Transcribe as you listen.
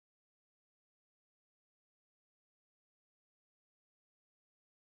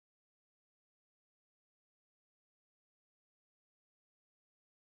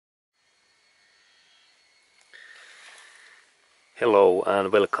Hello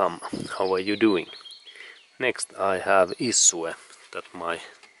and welcome. How are you doing? Next I have issue that my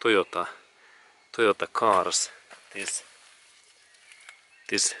Toyota cars, this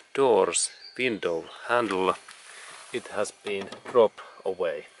doors window handle, it has been dropped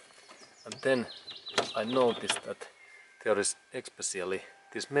away. And then I noticed that there is especially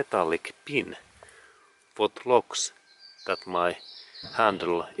this metallic pin what locks that my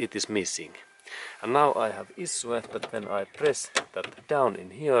handle it is missing. And now I have issue that when I press that down in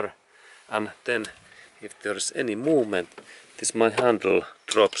here, and then if there is any movement, this my handle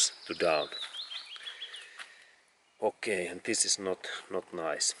drops to down. Okay, and this is not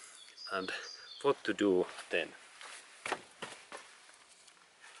nice. And what to do then?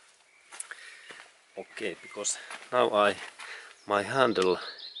 Okay, because now my handle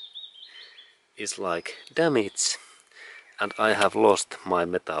is like damaged, and I have lost my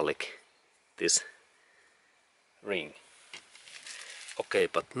metallic this ring. Okay,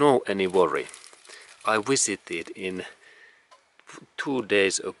 but no any worry. I visited in 2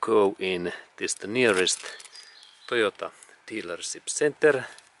 days ago in the nearest Toyota dealership center,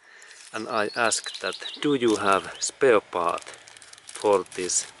 and I asked that do you have spare part for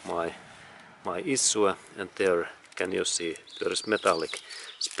this my issue, and there can you see there is metallic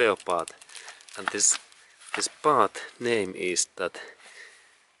spare part, and this part name is that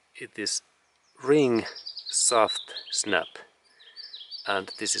it is ring shaft snap,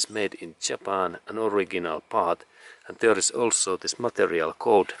 and this is made in Japan, an original part, and there is also this material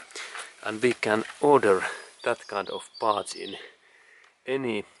code, and we can order that kind of parts in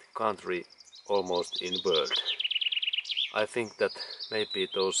any country almost in world. I think that maybe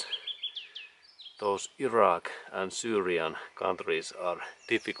those Iraq and Syrian countries are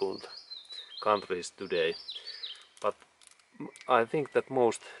difficult countries today, but I think that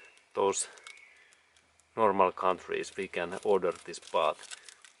most those normal countries we can order this part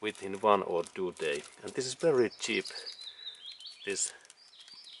within 1 or 2 days, and this is very cheap. This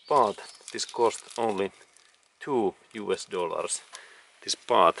part, this cost only $2 this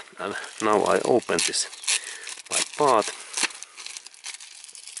part. And now I open this my part,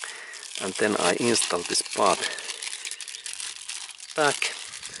 and then I install this part back.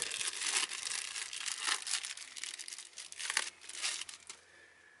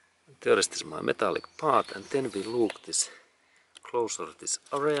 There is this my metallic part, and then we look this closer this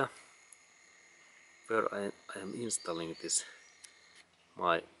area where I am installing this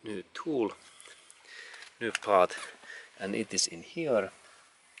my new tool, new part, and it is in here.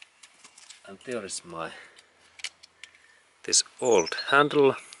 And there is this old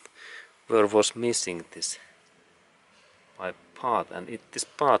handle where was missing this my part, and this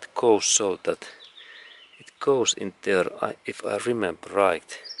part goes so that it goes in there. If I remember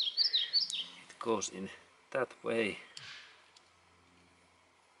right, goes in that way.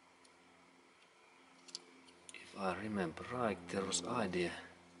 If I remember right, there was idea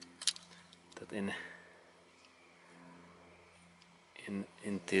that in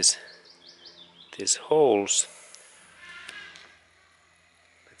these holes,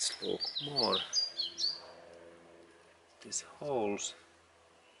 let's look more. These holes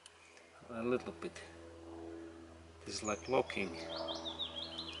are a little bit, this is like locking.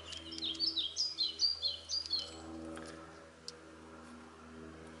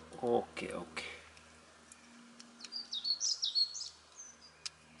 Okay.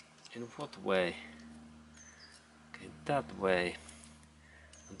 In what way? Okay, that way,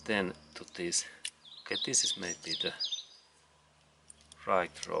 and then to this. Okay, this is maybe the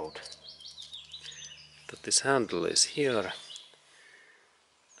right road. That this handle is here,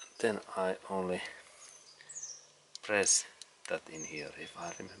 and then I only press that in here, if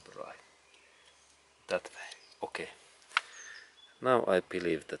I remember right. That way. Okay. Now I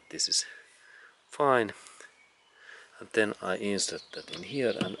believe that this is fine, and then I insert that in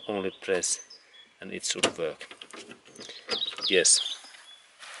here and only press, and it should work. Yes.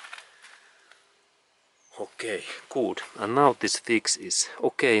 Okay, good. And now this fix is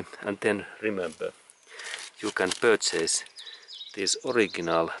okay, and then remember, you can purchase these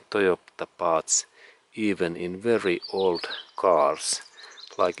original Toyota parts even in very old cars,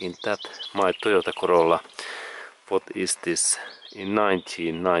 like in that my Toyota Corolla. What is this? In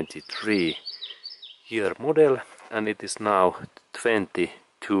 1993 year model, and it is now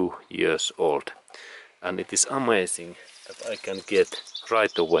 22 years old, and it is amazing that I can get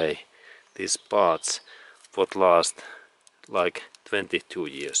right away these parts what last like 22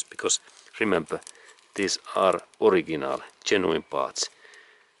 years, because remember, these are original genuine parts,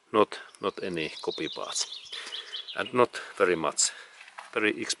 not any copy parts, and not very much,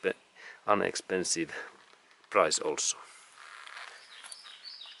 very inexpensive price also.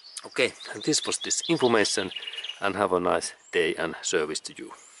 Okay, and this was this information, and have a nice day and service to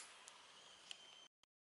you.